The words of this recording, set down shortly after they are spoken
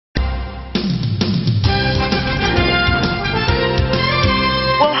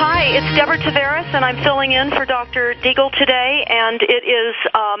It's Deborah Taveras, and I'm filling in for Dr. Deagle today, and it is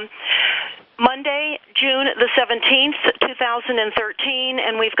Monday, June the 17th, 2013,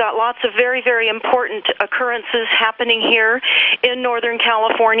 and we've got lots of very, very important occurrences happening here in Northern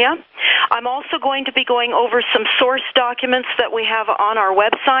California. I'm also going to be going over some source documents that we have on our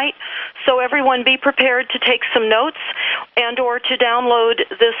website, so everyone be prepared to take some notes and or to download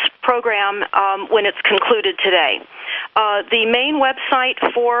this program when it's concluded today. The main website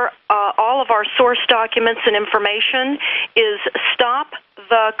for all of our source documents and information is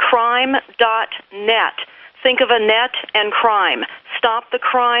stopthecrime.net. Think of a net and crime.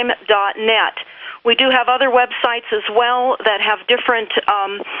 Stopthecrime.net. We do have other websites as well that have different,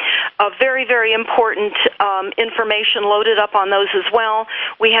 very, very important information loaded up on those as well.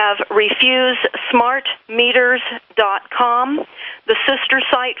 We have refusesmartmeters.com. The sister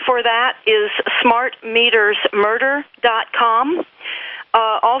site for that is smartmetersmurder.com.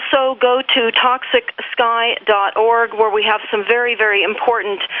 Also go to toxicsky.org, where we have some very, very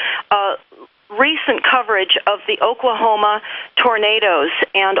important recent coverage of the Oklahoma tornadoes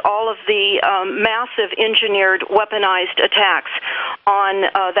and all of the massive engineered weaponized attacks on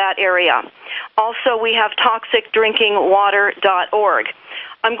that area. Also, we have toxicdrinkingwater.org.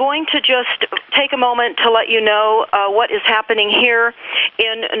 I'm going to just take a moment to let you know what is happening here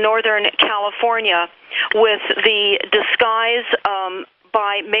in Northern California with the disguise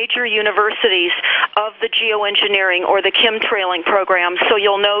by major universities of the geoengineering or the chemtrailing program, so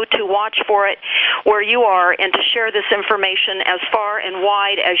you'll know to watch for it where you are and to share this information as far and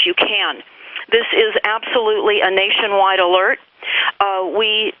wide as you can. This is absolutely a nationwide alert.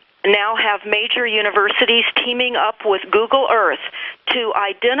 We now have major universities teaming up with Google Earth to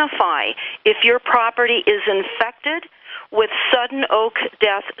identify if your property is infected with sudden oak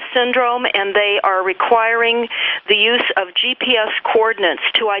death syndrome, and they are requiring the use of GPS coordinates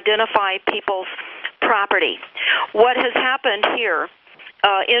to identify people's property. What has happened here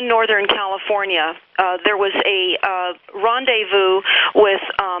in Northern California, there was a rendezvous with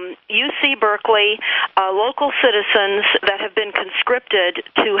UC Berkeley, local citizens that have been conscripted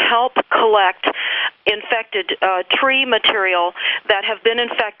to help collect infected tree material that have been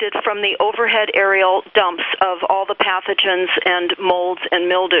infected from the overhead aerial dumps of all the pathogens and molds and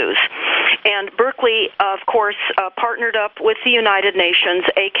mildews. And Berkeley, of course, partnered up with the United Nations,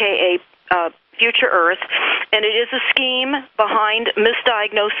 a.k.a. Future Earth, and it is a scheme behind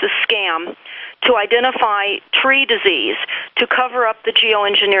misdiagnosis scam to identify tree disease to cover up the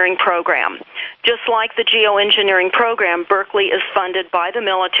geoengineering program. Just like the geoengineering program, Berkeley is funded by the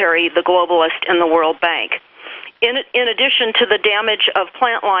military, the globalists, and the World Bank. In addition to the damage of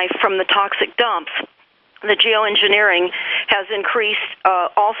plant life from the toxic dumps, the geoengineering has increased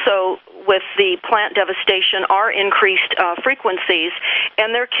also with the plant devastation, are increased frequencies,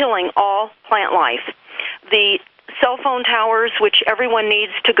 and they're killing all plant life. The cell phone towers, which everyone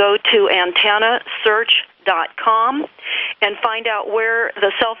needs to go to antennasearch.com and find out where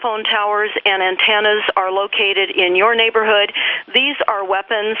the cell phone towers and antennas are located in your neighborhood. These are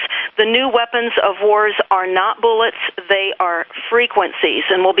weapons. The new weapons of wars are not bullets, they are frequencies,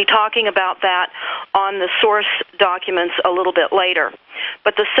 and we'll be talking about that on the source documents a little bit later.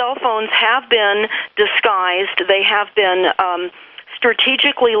 But the cell phones have been disguised. They have been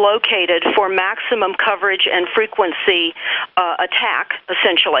strategically located for maximum coverage and frequency attack,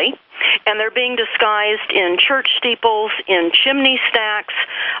 essentially. And they're being disguised in church steeples, in chimney stacks,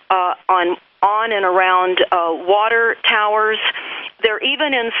 on and around water towers. They're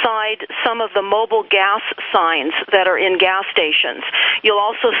even inside some of the mobile gas signs that are in gas stations. You'll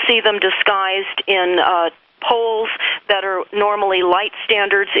also see them disguised in poles that are normally light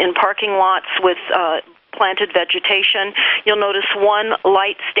standards in parking lots with planted vegetation. You'll notice one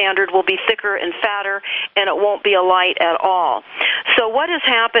light standard will be thicker and fatter, and it won't be a light at all. So what is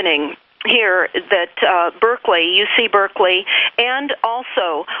happening here that Berkeley, UC Berkeley, and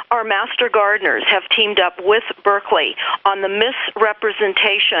also our master gardeners have teamed up with Berkeley on the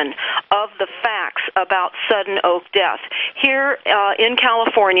misrepresentation of the facts about sudden oak death. Here in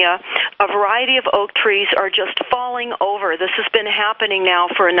California, a variety of oak trees are just falling over. This has been happening now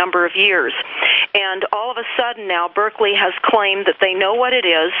for a number of years. And all of a sudden now, Berkeley has claimed that they know what it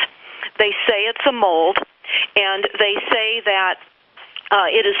is. They say it's a mold, and they say that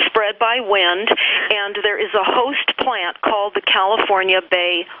it is spread by wind, and there is a host plant called the California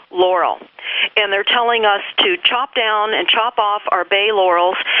Bay Laurel. And they're telling us to chop down and chop off our bay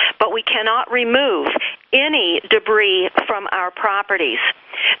laurels, but we cannot remove any debris from our properties.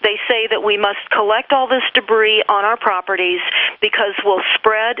 They say that we must collect all this debris on our properties because we'll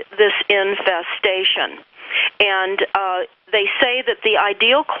spread this infestation. And they say that the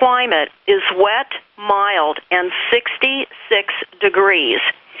ideal climate is wet, mild, and 66 degrees.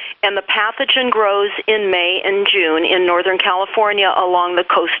 And the pathogen grows in May and June in Northern California along the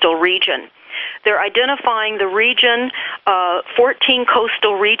coastal region. They're identifying the region, 14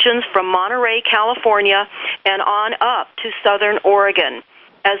 coastal regions from Monterey, California, and on up to southern Oregon,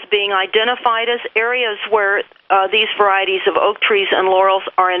 as being identified as areas where these varieties of oak trees and laurels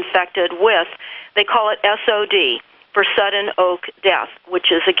are infected with, they call it SOD, for sudden oak death,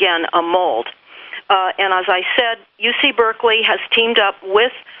 which is, again, a mold. And as I said, UC Berkeley has teamed up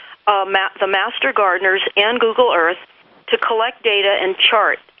with the Master Gardeners and Google Earth to collect data and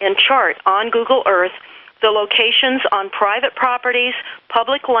chart on Google Earth the locations on private properties,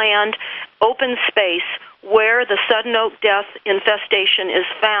 public land, open space where the sudden oak death infestation is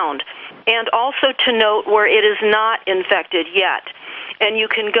found, and also to note where it is not infected yet. And you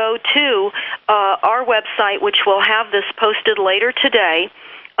can go to our website, which will have this posted later today,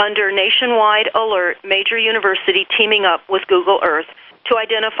 under Nationwide Alert, Major University teaming up with Google Earth, to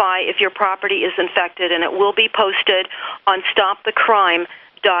identify if your property is infected, and it will be posted on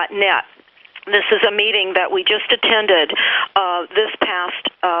stopthecrime.net. This is a meeting that we just attended this past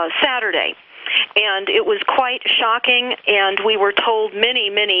Saturday, and it was quite shocking, and we were told many,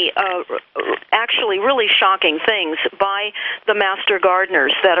 actually really shocking things by the Master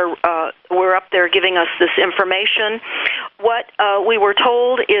Gardeners that were up there giving us this information. What we were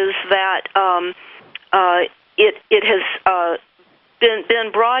told is that it has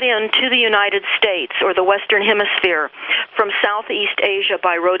been brought into the United States or the Western Hemisphere from Southeast Asia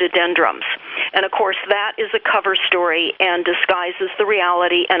by rhododendrons. And, of course, that is a cover story and disguises the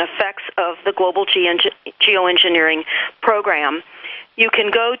reality and effects of the global geoengineering program. You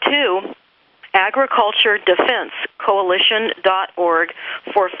can go to agriculturedefensecoalition.org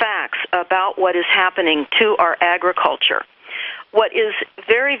for facts about what is happening to our agriculture. What is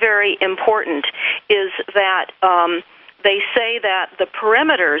very, very important is that they say that the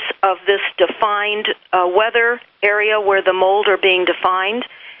perimeters of this defined weather area where the mold are being defined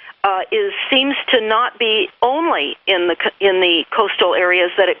seems to not be only in the coastal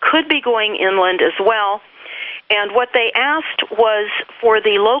areas, that it could be going inland as well. And what they asked was for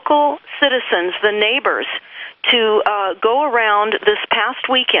the local citizens, the neighbors, to go around this past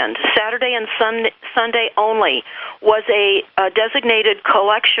weekend, Saturday and Sunday only, was a designated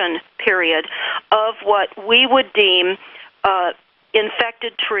collection period of what we would deem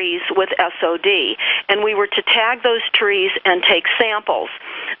infected trees with SOD, and we were to tag those trees and take samples.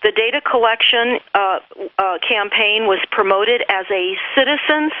 The data collection campaign was promoted as a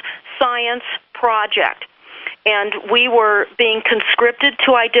citizens' science project, and we were being conscripted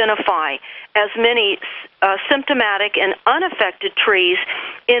to identify as many symptomatic and unaffected trees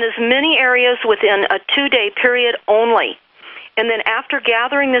in as many areas within a 2-day period only. And then after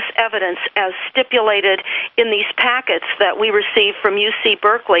gathering this evidence as stipulated in these packets that we received from UC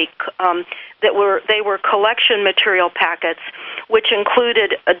Berkeley, they were collection material packets, which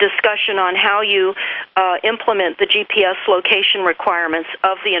included a discussion on how you implement the GPS location requirements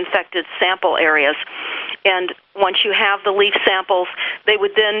of the infected sample areas. And once you have the leaf samples, they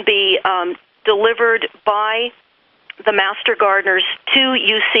would then be delivered by the Master Gardeners to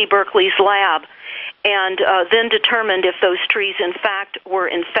UC Berkeley's lab, and then determined if those trees, in fact, were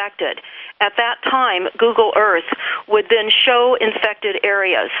infected. At that time, Google Earth would then show infected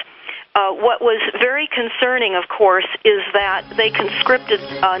areas. What was very concerning, of course, is that they conscripted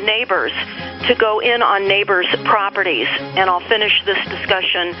neighbors to go in on neighbors' properties. And I'll finish this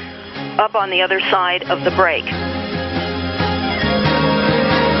discussion up on the other side of the break.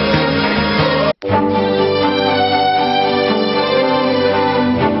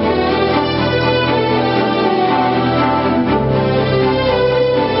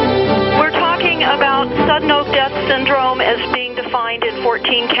 About sudden oak death syndrome as being defined in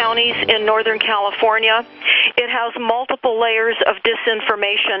 14 counties in Northern California. It has multiple layers of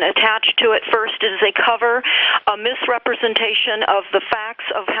disinformation attached to it. First, it is a cover, a misrepresentation of the facts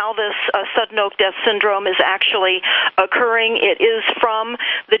of how this sudden oak death syndrome is actually occurring. It is from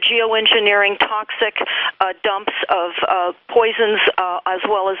the geoengineering toxic dumps of poisons as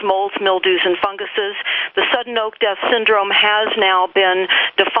well as molds, mildews, and funguses. The sudden oak death syndrome has now been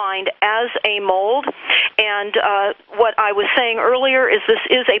defined as a mold. And what I was saying earlier is this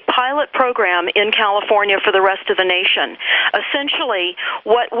is a pilot program in California for the rest rest of the nation. Essentially,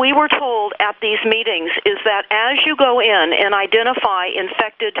 what we were told at these meetings is that as you go in and identify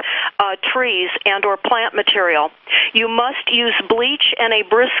infected trees and or plant material, you must use bleach and a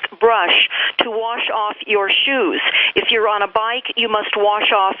brisk brush to wash off your shoes. If you're on a bike, you must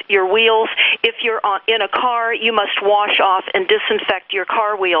wash off your wheels. If you're in a car, you must wash off and disinfect your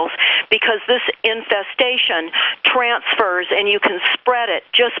car wheels, because this infestation transfers and you can spread it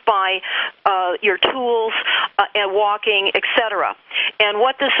just by your tools and walking, etc. And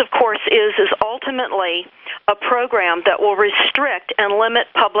what this, of course, is ultimately a program that will restrict and limit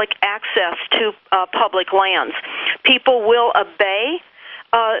public access to public lands. People will obey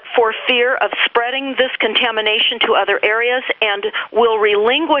for fear of spreading this contamination to other areas, and will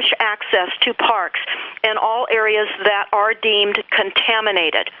relinquish access to parks and all areas that are deemed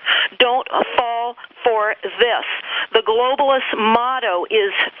contaminated. Don't fall for this. The globalist motto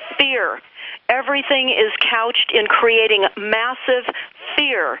is fear. Everything is couched in creating massive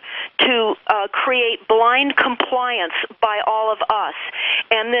fear to create blind compliance by all of us,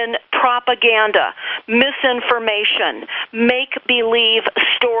 and then propaganda, misinformation, make-believe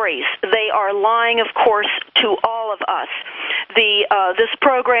stories. They are lying, of course, to all of us. This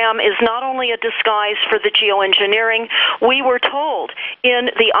program is not only a disguise for the geoengineering. We were told in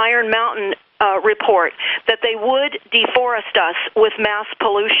the Iron Mountain report that they would deforest us with mass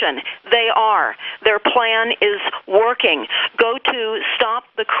pollution. They are. Their plan is working. Go to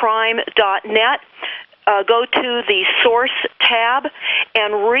stopthecrime.net. Go to the source tab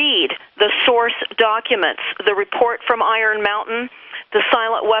and read the source documents, the report from Iron Mountain, the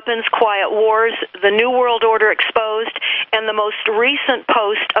Silent Weapons, Quiet Wars, the New World Order Exposed, and the most recent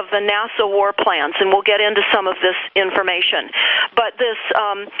post of the NASA war plans. And we'll get into some of this information. But this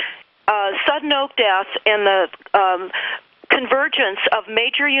sudden oak death and the convergence of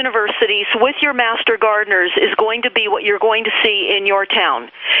major universities with your master gardeners is going to be what you're going to see in your town.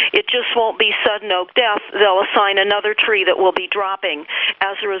 It just won't be sudden oak death. They'll assign another tree that will be dropping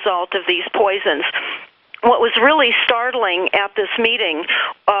as a result of these poisons. What was really startling at this meeting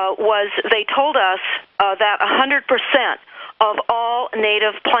was they told us that 100% of all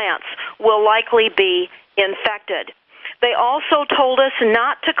native plants will likely be infected. They also told us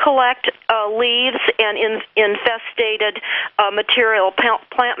not to collect leaves and infestated material,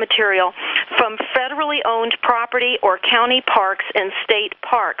 plant material, from federally owned property or county parks and state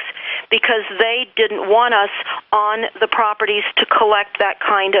parks, because they didn't want us on the properties to collect that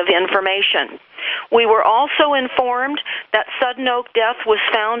kind of information. We were also informed that sudden oak death was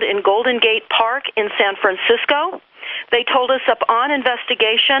found in Golden Gate Park in San Francisco. They told us upon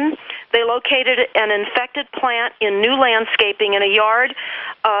investigation, they located an infected plant in new landscaping in a yard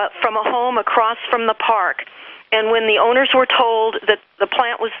from a home across from the park. And when the owners were told that the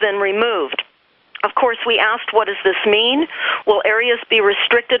plant was then removed, of course, we asked, what does this mean? Will areas be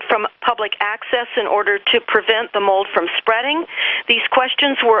restricted from public access in order to prevent the mold from spreading? These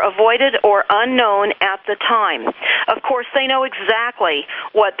questions were avoided or unknown at the time. Of course, they know exactly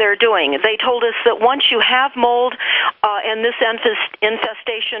what they're doing. They told us that once you have mold and this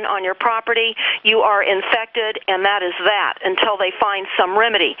infestation on your property, you are infected, and that is that, until they find some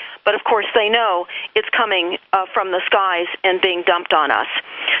remedy. But of course, they know it's coming from the skies and being dumped on us.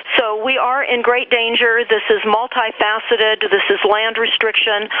 So we are in great danger. This is multifaceted. This is land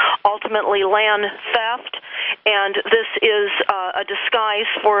restriction, ultimately land theft, and this is a disguise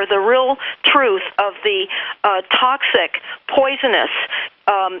for the real truth of the toxic, poisonous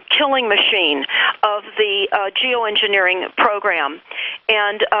killing machine of the geoengineering program.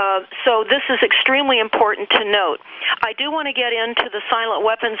 And so this is extremely important to note. I do want to get into the silent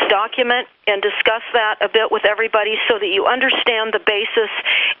weapons document and discuss that a bit with everybody so that you understand the basis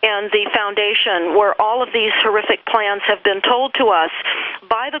and the foundation where all of these horrific plans have been told to us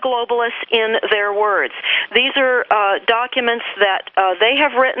by the globalists in their words. These are documents that they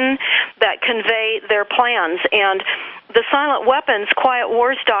have written that convey their plans. And the Silent Weapons Quiet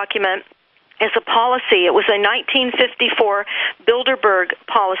Wars document is a policy. It was a 1954 Bilderberg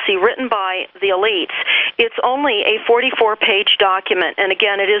policy written by the elites. It's only a 44-page document, and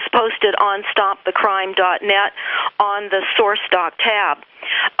again, it is posted on stopthecrime.net on the source doc tab.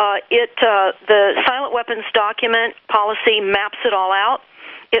 The Silent Weapons document policy maps it all out.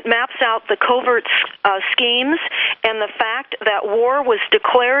 It maps out the covert schemes and the fact that war was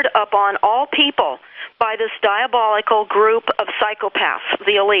declared upon all people by this diabolical group of psychopaths,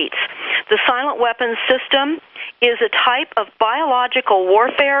 the elites. The silent weapons system is a type of biological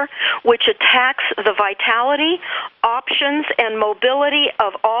warfare which attacks the vitality, options, and mobility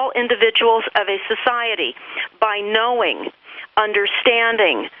of all individuals of a society by knowing,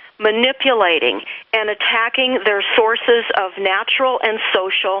 understanding, manipulating and attacking their sources of natural and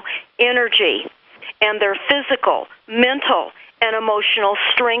social energy and their physical, mental, and emotional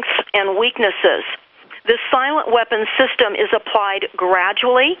strengths and weaknesses. This silent weapon system is applied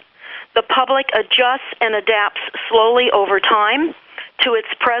gradually. The public adjusts and adapts slowly over time to its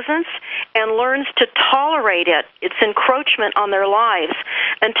presence and learns to tolerate its encroachment on their lives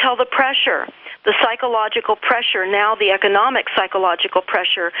until the pressure, the psychological pressure, now the economic psychological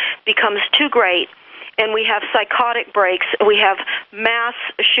pressure, becomes too great, and we have psychotic breaks. We have mass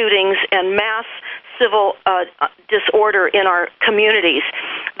shootings and mass civil disorder in our communities.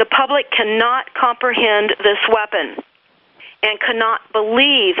 The public cannot comprehend this weapon and cannot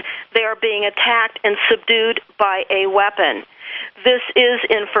believe they are being attacked and subdued by a weapon. This is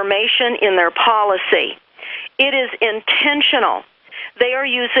information in their policy. It is intentional. They are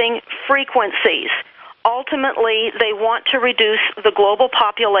using frequencies. Ultimately, they want to reduce the global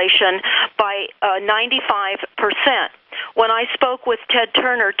population by 95%. When I spoke with Ted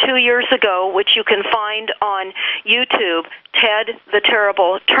Turner 2 years ago, which you can find on YouTube, Ted the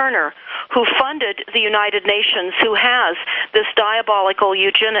Terrible Turner, who funded the United Nations, who has this diabolical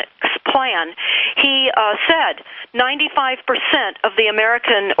eugenics plan, he said 95% of the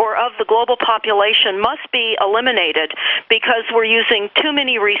American or of the global population must be eliminated because we're using too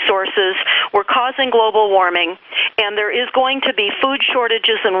many resources, we're causing global warming, and there is going to be food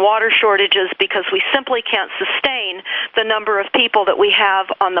shortages and water shortages because we simply can't sustain the number of people that we have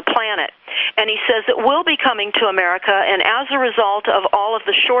on the planet. And he says it will be coming to America, and as a result of all of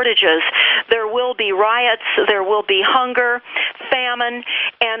the shortages, there will be riots, there will be hunger, famine,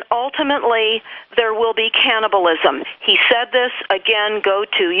 and ultimately there will be cannibalism. He said this. Again, go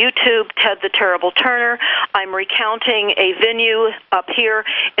to YouTube, Ted the Terrible Turner. I'm recounting a venue up here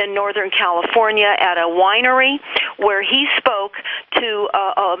in Northern California at a winery where he spoke to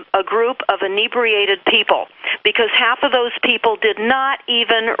a group of inebriated people, because half of those people did not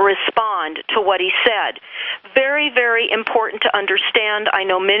even respond to what he said. Very, very important to understand. I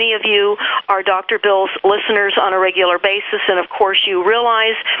know many of you are Dr. Bill's listeners on a regular basis, and of course you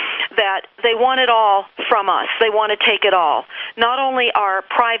realize that they want it all from us. They want to take it all. Not only our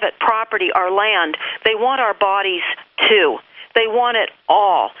private property, our land, they want our bodies too. They want it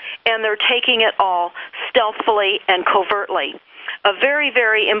all, and they're taking it all stealthily and covertly. A very,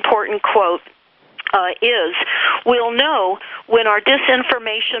 very important quote is, we'll know when our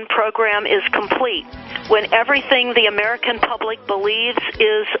disinformation program is complete, when everything the American public believes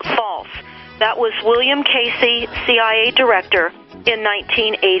is false. That was William Casey, CIA director, in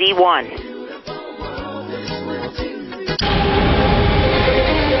 1981.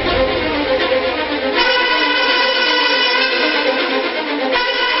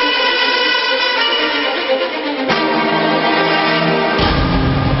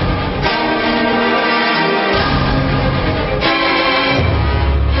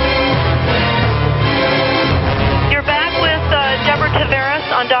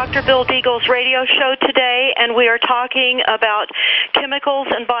 On Dr. Bill Deagle's radio show today, and we are talking about chemicals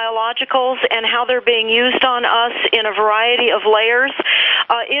and biologicals and how they're being used on us in a variety of layers.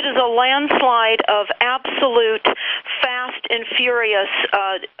 It is a landslide of absolute fast and furious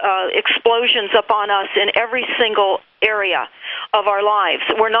explosions upon us in every single area of our lives.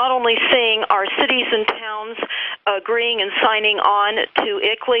 We're not only seeing our cities and towns agreeing and signing on to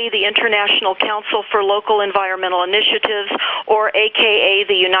ICLEI, the International Council for Local Environmental Initiatives, or AKA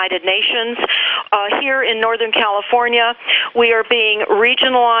the United Nations. Here in Northern California, we are being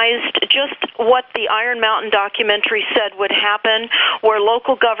regionalized, just what the Iron Mountain documentary said would happen, where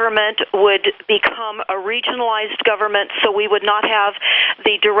local government would become a regionalized government, so we would not have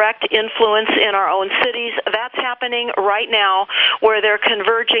the direct influence in our own cities. That's happening right now, where they're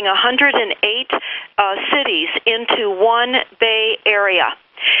converging 108 cities into one Bay Area.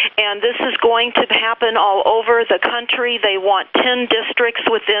 And this is going to happen all over the country. They want 10 districts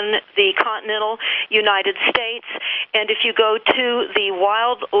within the continental United States. And if you go to the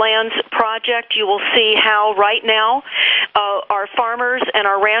Wildlands Project, you will see how right now our farmers and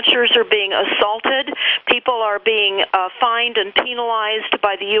our ranchers are being assaulted. People are being fined and penalized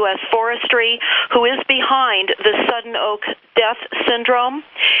by the U.S. Forestry, who is behind the sudden oak death syndrome.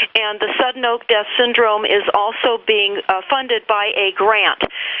 And the sudden oak death syndrome is also being funded by a grant.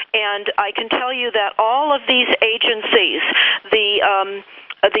 And I can tell you that all of these agencies, the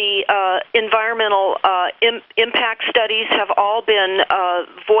The environmental impact studies have all been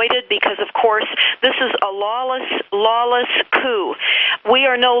voided because, of course, this is a lawless coup. We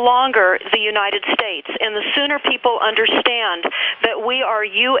are no longer the United States, and the sooner people understand that we are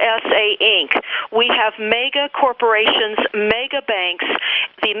USA Inc., we have mega corporations, mega banks,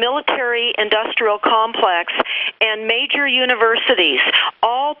 the military-industrial complex, and major universities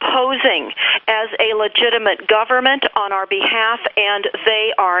all posing as a legitimate government on our behalf, and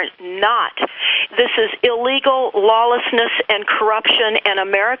they are not. This is illegal lawlessness and corruption, and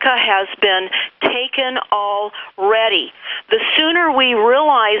America has been taken already. The sooner we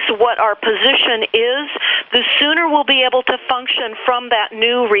realize what our position is, the sooner we'll be able to function from that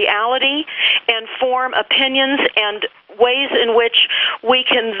new reality and form opinions and ways in which we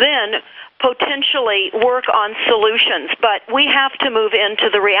can then potentially work on solutions. But we have to move into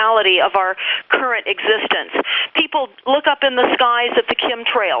the reality of our current existence. People look up in the skies at the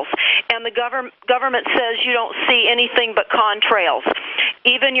chemtrails, and the government says you don't see anything but contrails.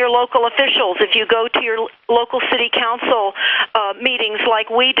 Even your local officials, if you go to your local city council meetings like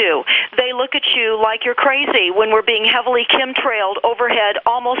we do, they look at you like you're crazy when we're being heavily chemtrailed overhead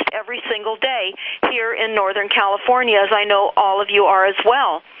almost every single day here in Northern California, as I know all of you are as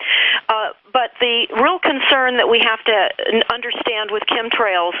well. But the real concern that we have to understand with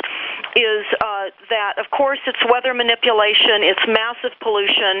chemtrails is that, of course, it's weather manipulation, it's massive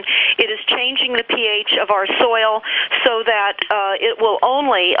pollution, it is changing the pH of our soil so that it will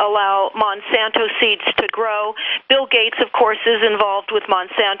only allow Monsanto seeds to grow. Bill Gates, of course, is involved with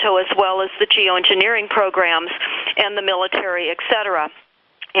Monsanto as well as the geoengineering programs and the military, etc.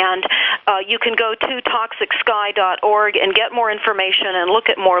 And you can go to toxicsky.org and get more information and look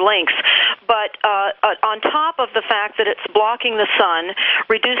at more links. But on top of the fact that it's blocking the sun,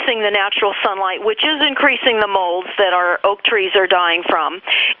 reducing the natural sunlight, which is increasing the molds that our oak trees are dying from,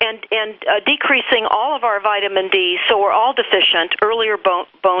 and decreasing all of our vitamin D, so we're all deficient, earlier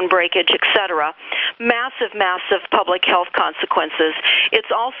bone breakage, etc. Massive public health consequences.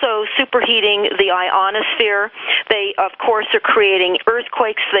 It's also superheating the ionosphere. They, of course, are creating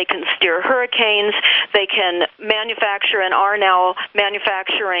earthquakes. They can steer hurricanes. They can manufacture and are now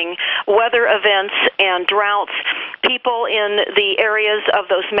manufacturing weather events and droughts. People in the areas of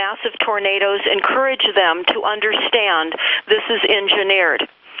those massive tornadoes, encourage them to understand this is engineered.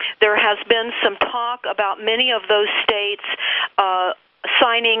 There has been some talk about many of those states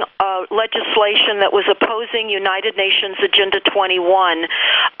signing legislation that was opposing United Nations Agenda 21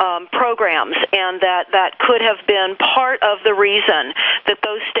 programs, and that could have been part of the reason that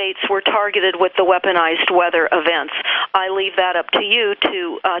those states were targeted with the weaponized weather events. I leave that up to you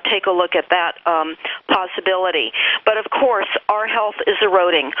to take a look at that possibility. But of course, our health is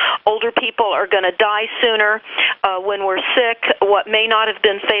eroding. Older people are going to die sooner. When we're sick, what may not have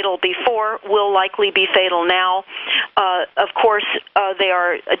been fatal before will likely be fatal now. Of course, they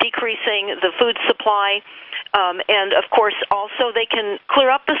are decreasing the food supply, and of course also they can clear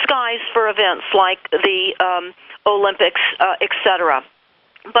up the skies for events like the Olympics, etc.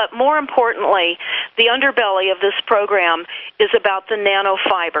 But more importantly, the underbelly of this program is about the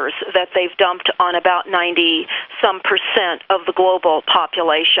nanofibers that they've dumped on about 90-some% of the global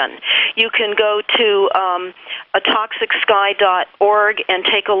population. You can go to toxicsky.org and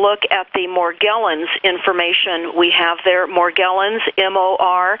take a look at the Morgellons information we have there. Morgellons,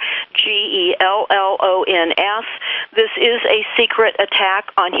 Morgellons. This is a secret attack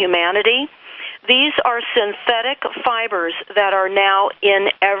on humanity. These are synthetic fibers that are now in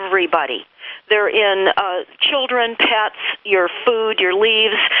everybody. They're in children, pets, your food, your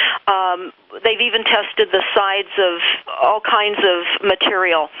leaves. They've even tested the sides of all kinds of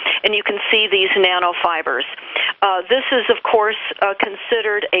material, and you can see these nanofibers. This is, of course,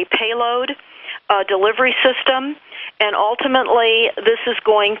 considered a payload delivery system, and ultimately this is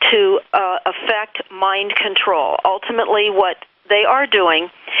going to affect mind control. Ultimately, what they are doing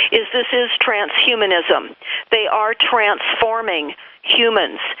is this is transhumanism. They are transforming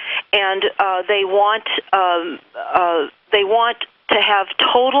humans, and they want to have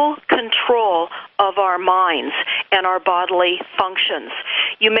total control of our minds and our bodily functions.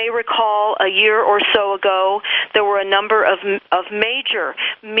 You may recall a year or so ago, there were a number of major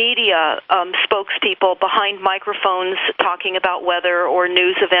media spokespeople behind microphones talking about weather or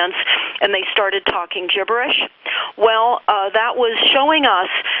news events, and they started talking gibberish. Well, that was showing us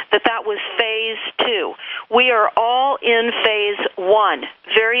that was phase 2. We are all in phase 1.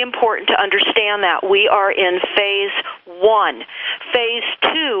 Very important to understand that. We are in phase 1. Phase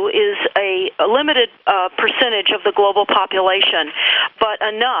 2 is a limited percentage of the global population, but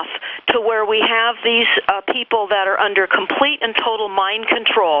enough to where we have these people that are under complete and total mind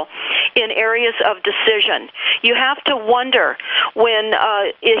control in areas of decision. You have to wonder when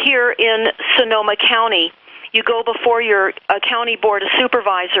here in Sonoma County, you go before your county board of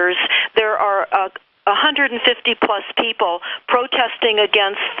supervisors, there are 150 plus people protesting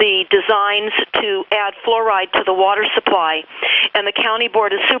against the designs to add fluoride to the water supply, and the county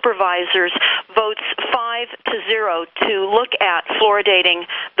board of supervisors votes 5-0 to look at fluoridating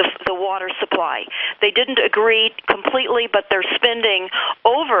the water supply. They didn't agree completely, but they're spending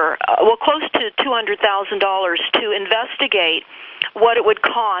over close to $200,000 to investigate what it would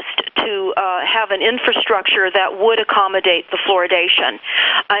cost to have an infrastructure that would accommodate the fluoridation.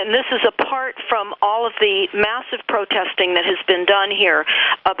 And this is apart from all of the massive protesting that has been done here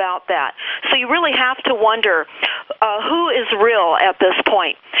about that. So you really have to wonder who is real at this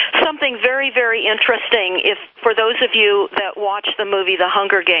point. Something very, very interesting, if for those of you that watch the movie The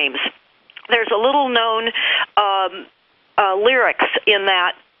Hunger Games, there's a little known lyrics in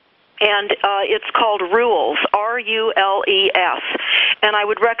that, and it's called Rules, R-U-L-E-S. And I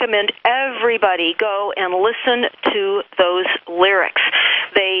would recommend everybody go and listen to those lyrics.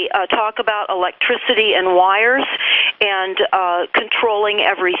 They talk about electricity and wires and controlling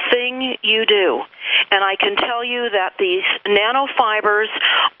everything you do. And I can tell you that these nanofibers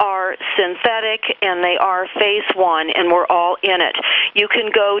are synthetic and they are phase 1, and we're all in it. You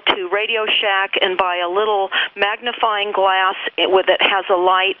can go to Radio Shack and buy a little magnifying glass that has a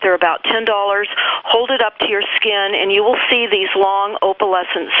light. They're about $10. Hold it up to your skin, and you will see these long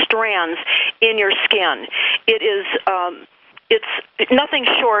opalescent strands in your skin. It is it's nothing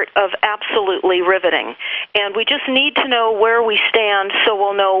short of absolutely riveting. And we just need to know where we stand so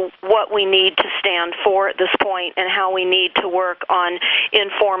we'll know what we need to stand for at this point and how we need to work on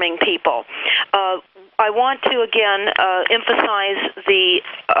informing people. I want to, again, emphasize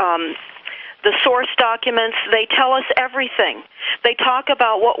the source documents. They tell us everything. They talk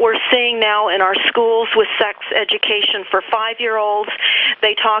about what we're seeing now in our schools with sex education for 5-year-olds.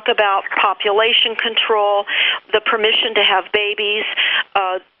 They talk about population control, the permission to have babies.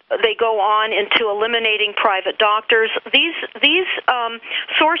 They go on into eliminating private doctors. These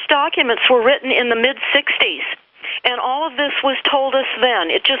source documents were written in the mid-'60s. And all of this was told us then.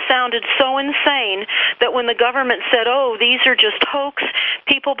 It just sounded so insane that when the government said, oh, these are just hoax,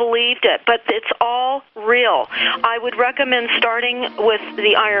 people believed it. But it's all real. I would recommend starting with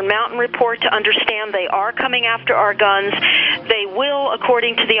the Iron Mountain report to understand they are coming after our guns. They will,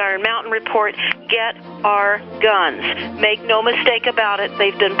 according to the Iron Mountain report, get our guns. Make no mistake about it.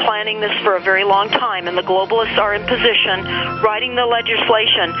 They've been planning this for a very long time, and the globalists are in position, writing the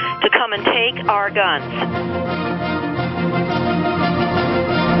legislation to come and take our guns.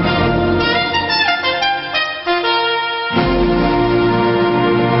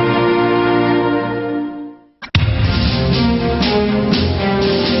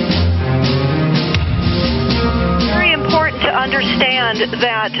 Understand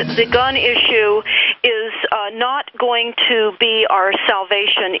that the gun issue is not going to be our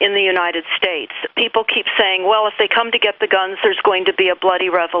salvation in the United States. People keep saying, well, if they come to get the guns, there's going to be a bloody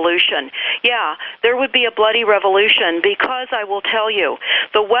revolution. Yeah, there would be a bloody revolution because I will tell you,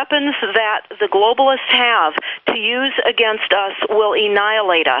 the weapons that the globalists have to use against us will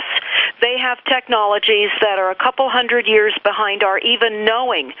annihilate us. They have technologies that are a couple hundred years behind our even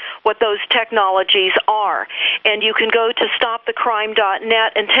knowing what those technologies are. And you can go to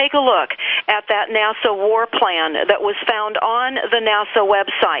stopthecrime.net and take a look at that NASA war plan that was found on the NASA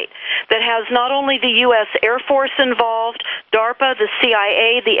website that has not only the U.S. Air Force involved, DARPA, the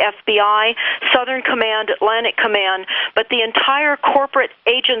CIA, the FBI, Southern Command, Atlantic Command, but the entire corporate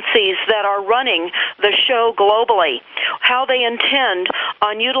agencies that are running the show globally, how they intend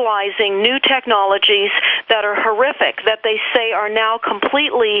on utilizing new technologies that are horrific, that they say are now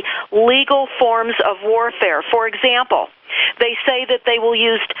completely legal forms of warfare. For example, they say that they will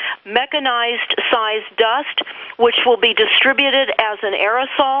use mechanized-sized dust, which will be distributed as an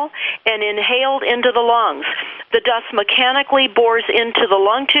aerosol and inhaled into the lungs. The dust mechanically bores into the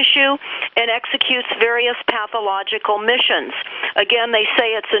lung tissue and executes various pathological missions. Again, they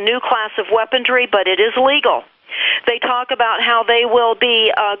say it's a new class of weaponry, but it is legal. They talk about how they will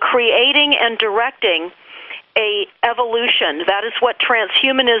be creating and directing a evolution. That is what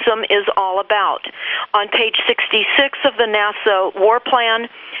transhumanism is all about. On page 66 of the NASA War Plan,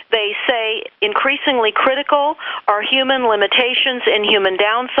 they say increasingly critical are human limitations and human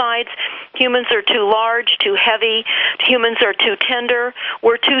downsides. Humans are too large, too heavy. Humans are too tender.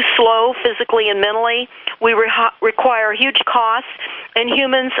 We're too slow physically and mentally. We require huge costs, and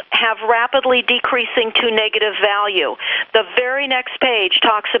humans have rapidly decreasing to negative value. The very next page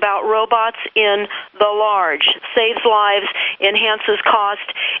talks about robots in the large, saves lives, enhances cost,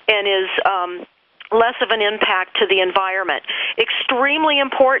 and is less of an impact to the environment. Extremely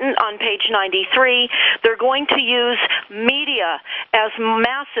important on page 93, they're going to use media as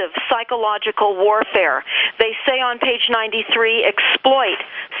massive psychological warfare. They say on page 93, exploit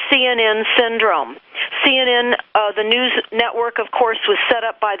CNN syndrome. CNN, the news network, of course, was set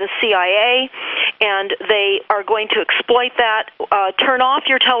up by the CIA, and they are going to exploit that. Turn off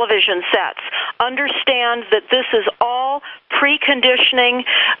your television sets. Understand that this is all preconditioning,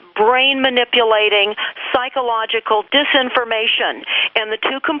 brain manipulating, psychological disinformation. And the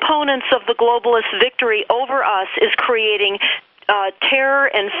two components of the globalist victory over us is creating terror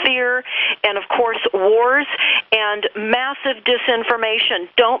and fear, and of course wars and massive disinformation.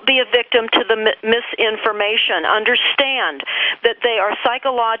 Don't be a victim to the misinformation. Understand that they are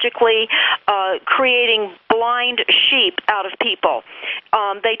psychologically creating blind sheep out of people.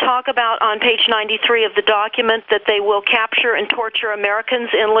 They talk about on page 93 of the document that they will capture and torture Americans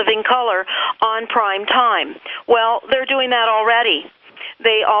in living color on prime time. Well, they're doing that already.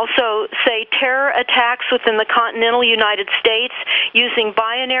 They also say terror attacks within the continental United States using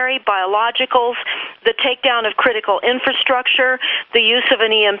binary biologicals, the takedown of critical infrastructure, the use of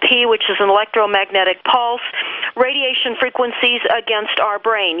an EMP, which is an electromagnetic pulse, radiation frequencies against our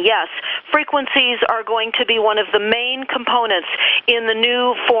brain. Yes, frequencies are going to be one of the main components in the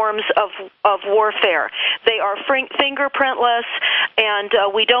new forms of warfare. They are fingerprintless, and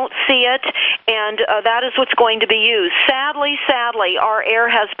we don't see it, and that is what's going to be used. Sadly, our air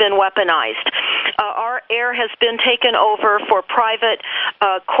has been weaponized. Our air has been taken over for private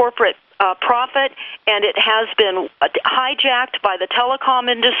corporate profit, and it has been hijacked by the telecom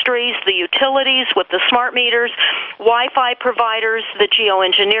industries, the utilities with the smart meters, Wi-Fi providers, the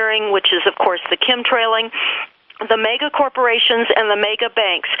geoengineering, which is, of course, the chemtrailing, the mega corporations and the mega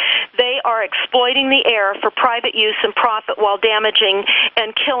banks. They are exploiting the air for private use and profit while damaging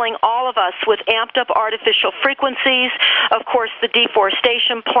and killing all of us with amped up artificial frequencies, of course the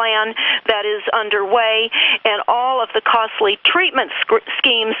deforestation plan that is underway, and all of the costly treatment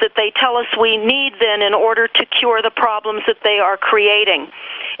schemes that they tell us we need then in order to cure the problems that they are creating.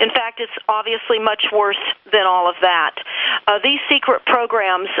 In fact, it's obviously much worse than all of that. These secret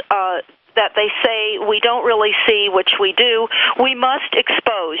programs that they say we don't really see, which we do, we must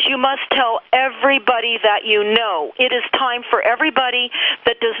expose. You must tell everybody that you know. It is time for everybody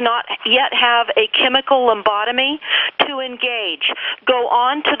that does not yet have a chemical lobotomy to engage. Go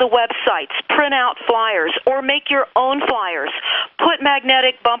on to the websites, print out flyers, or make your own flyers. Put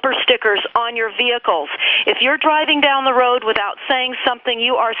magnetic bumper stickers on your vehicles. If you're driving down the road without saying something,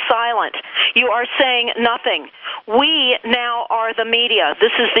 you are silent. You are saying nothing. We now are the media.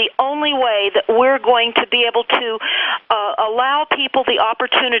 This is the only way that we're going to be able to allow people the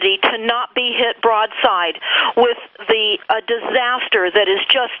opportunity to not be hit broadside with the disaster that is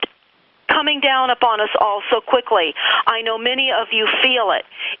just coming down upon us all so quickly. I know many of you feel it.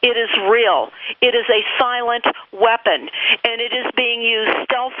 It is real. It is a silent weapon, and it is being used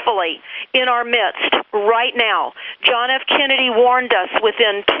stealthily in our midst right now. John F. Kennedy warned us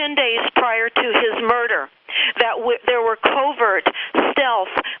within 10 days prior to his murder that there were covert, stealth,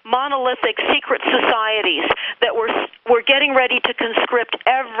 monolithic secret societies that were getting ready to conscript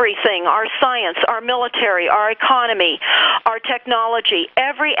everything, our science, our military, our economy, our technology,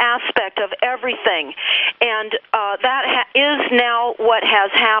 every aspect of everything. And that is now what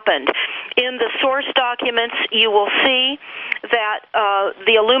has happened. In the source documents, you will see that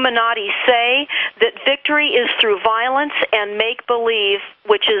the Illuminati say that victory is through violence and make-believe,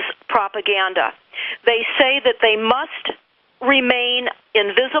 which is propaganda. They say that they must remain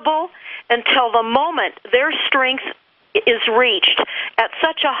invisible until the moment their strength is reached at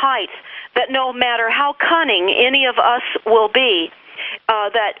such a height that no matter how cunning any of us will be,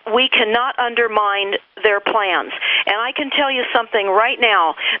 that we cannot undermine their plans. And I can tell you something right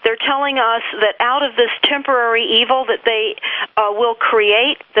now. They're telling us that out of this temporary evil that they will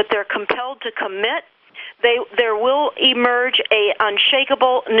create, that they're compelled to commit, there will emerge an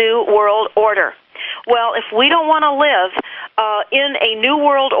unshakable new world order. Well, if we don't want to live in a new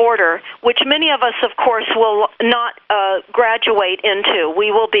world order, which many of us, of course, will not graduate into.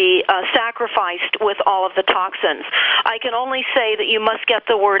 We will be sacrificed with all of the toxins. I can only say that you must get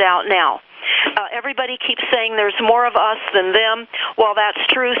the word out now. Everybody keeps saying there's more of us than them. While that's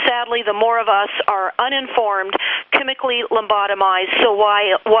true, sadly, the more of us are uninformed, chemically lobotomized. So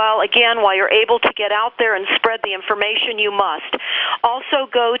while you're able to get out there and spread the information, you must. Also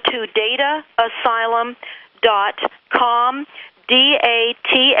go to dataasylum.com,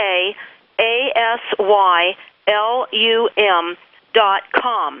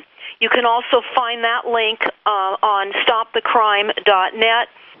 dataasylum.com. You can also find that link on stopthecrime.net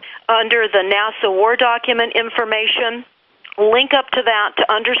under the NASA War Document information. Link up to that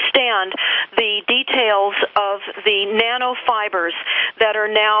to understand the details of the nanofibers that are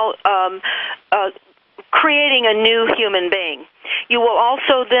now creating a new human being. You will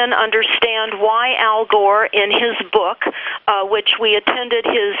also then understand why Al Gore, in his book, which we attended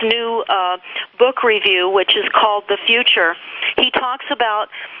his new book review, which is called The Future, he talks about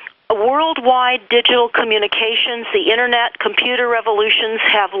worldwide digital communications, the internet, computer revolutions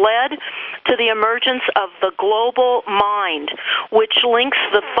have led to the emergence of the global mind, which links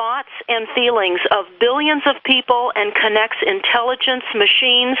the thoughts and feelings of billions of people and connects intelligence,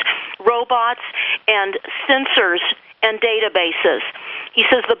 machines, robots, and sensors and databases. He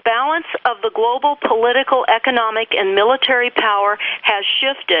says the balance of the global political, economic, and military power has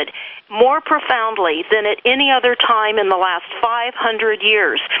shifted more profoundly than at any other time in the last 500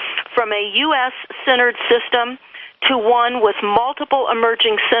 years, from a U.S.-centered system to one with multiple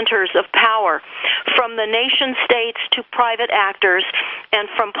emerging centers of power, from the nation states to private actors, and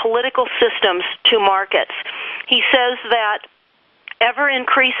from political systems to markets. He says that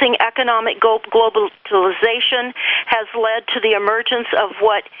ever-increasing economic globalization has led to the emergence of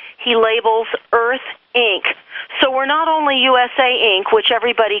what he labels Earth Inc. So we're not only USA Inc., which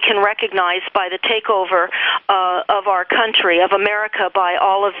everybody can recognize by the takeover of our country, of America, by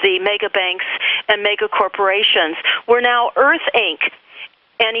all of the mega banks and mega corporations. We're now Earth Inc.,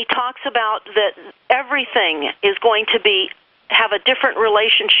 and he talks about that everything is going to have a different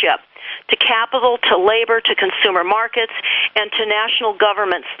relationship to capital, to labor, to consumer markets, and to national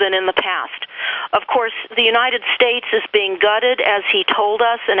governments than in the past. Of course, the United States is being gutted, as he told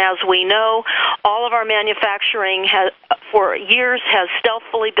us, and as we know, all of our manufacturing for years has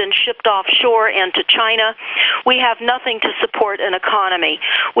stealthily been shipped offshore and to China. We have nothing to support an economy.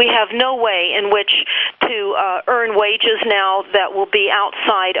 We have no way in which to earn wages now that will be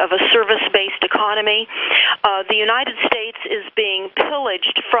outside of a service-based economy. The United States is being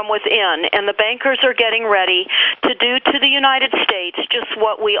pillaged from within, and the bankers are getting ready to do to the United States just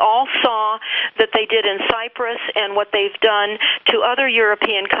what we all saw that they did in Cyprus and what they've done to other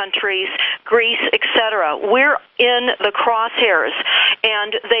European countries, Greece, etc. We're in the crosshairs,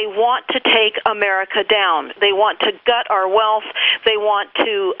 and they want to take America down. They want to gut our wealth. They want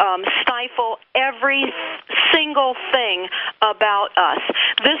to stifle every single thing about us.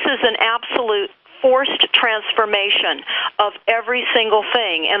 This is an absolute forced transformation of every single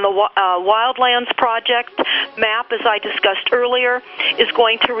thing. And the Wildlands Project map, as I discussed earlier, is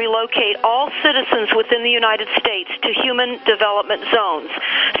going to relocate all citizens within the United States to human development zones.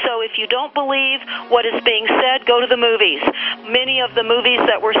 So if you don't believe what is being said, go to the movies. Many of the movies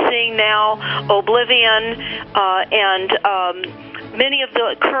that we're seeing now, Oblivion, and many of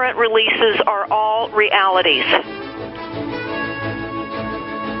the current releases are all realities.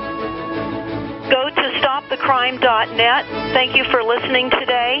 Go to stopthecrime.net. Thank you for listening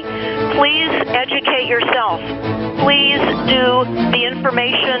today. Please educate yourself. Please do the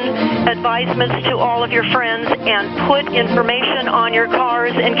information advisements to all of your friends and put information on your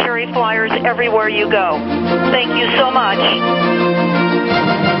cars and carry flyers everywhere you go. Thank you so much.